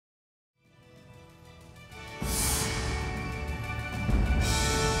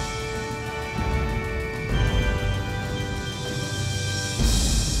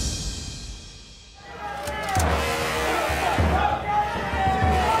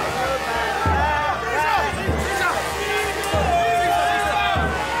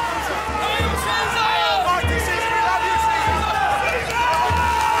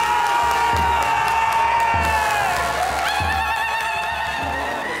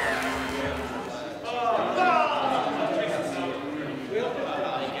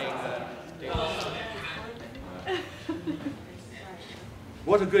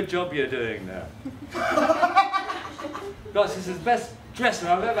What a good job you're doing there. Gosh, this is the best dresser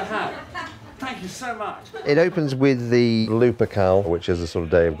I've ever had. Thank you so much. It opens with the Lupercal, which is a sort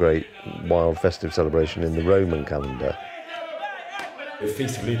of day of great wild festive celebration in the Roman calendar. The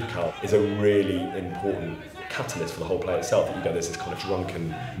Feast of Lupercal is a really important catalyst for the whole play itself. You know, there's this kind of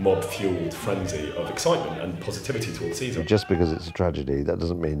drunken, mob-fuelled frenzy of excitement and positivity towards Caesar. Just because it's a tragedy, that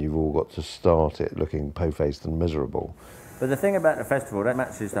doesn't mean you've all got to start it looking po-faced and miserable. But the thing about the festival, that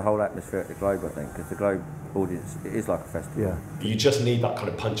matches the whole atmosphere at the Globe, I think, because the Globe audience, it is like a festival. Yeah. You just need that kind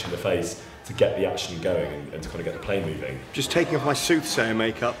of punch in the face to get the action going and to kind of get the play moving. Just taking off my soothsayer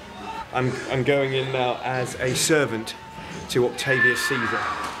makeup, I'm going in now as a servant to Octavius Caesar.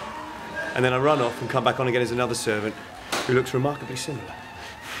 And then I run off and come back on again as another servant who looks remarkably similar.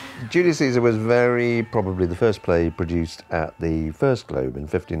 Julius Caesar was very probably the first play produced at the First Globe in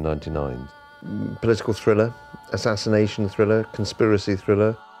 1599. Political thriller, assassination thriller, conspiracy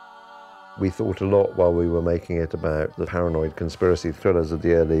thriller. We thought a lot while we were making it about the paranoid conspiracy thrillers of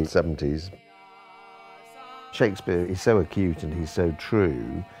the early 70s. Shakespeare is so acute and he's so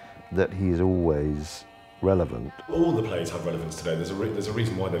true that he's always relevant. All the plays have relevance today. There's a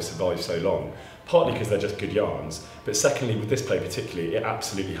reason why they've survived so long. Partly because they're just good yarns, but secondly, with this play particularly, it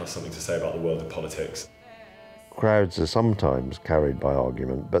absolutely has something to say about the world of politics. Crowds are sometimes carried by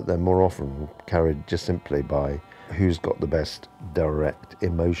argument, but they're more often carried just simply by who's got the best direct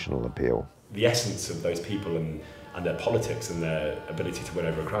emotional appeal. The essence of those people and their politics and their ability to win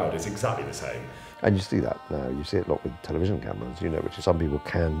over a crowd is exactly the same. And you see that now, you see it a lot with television cameras, you know, which is some people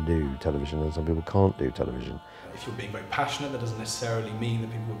can do television and some people can't do television. If you're being very passionate, that doesn't necessarily mean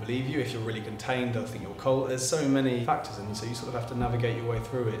that people will believe you. If you're really contained, they'll think you're cold. There's so many factors, and so you sort of have to navigate your way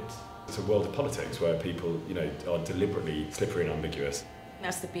through it. It's a world of politics where people, you know, are deliberately slippery and ambiguous.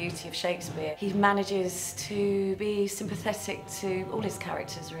 That's the beauty of Shakespeare. He manages to be sympathetic to all his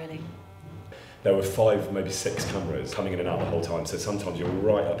characters, really. There were 5, maybe 6 cameras coming in and out the whole time, so sometimes you're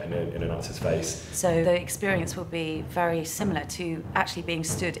right up in an actor's face. So the experience will be very similar to actually being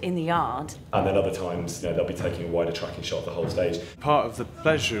stood in the yard. And then other times, you know, they'll be taking a wider tracking shot of the whole stage. Part of the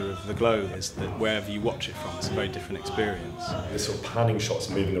pleasure of the Globe is that wherever you watch it from, it's a very different experience. The sort of panning shots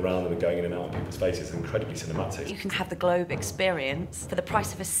moving around and going in and out of people's faces is incredibly cinematic. You can have the Globe experience for the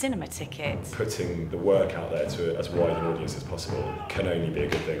price of a cinema ticket. Putting the work out there to as wide an audience as possible can only be a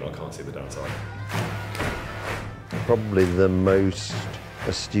good thing. I can't see the downside. Probably the most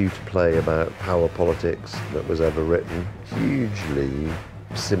astute play about power politics that was ever written. Hugely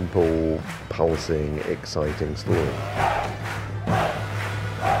simple, pulsing, exciting story.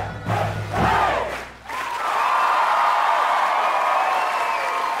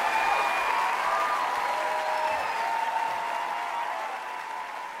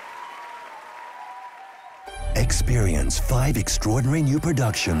 Experience 5 extraordinary new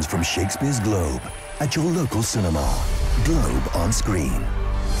productions from Shakespeare's Globe at your local cinema. Globe on Screen.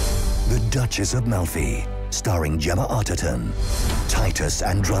 The Duchess of Malfi, starring Gemma Arterton. Titus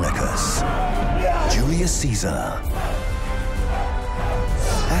Andronicus. Julius Caesar.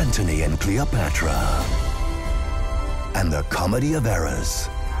 Antony and Cleopatra. And The Comedy of Errors.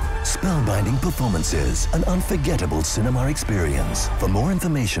 Spellbinding performances, an unforgettable cinema experience. For more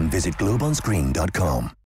information, visit globeonscreen.com.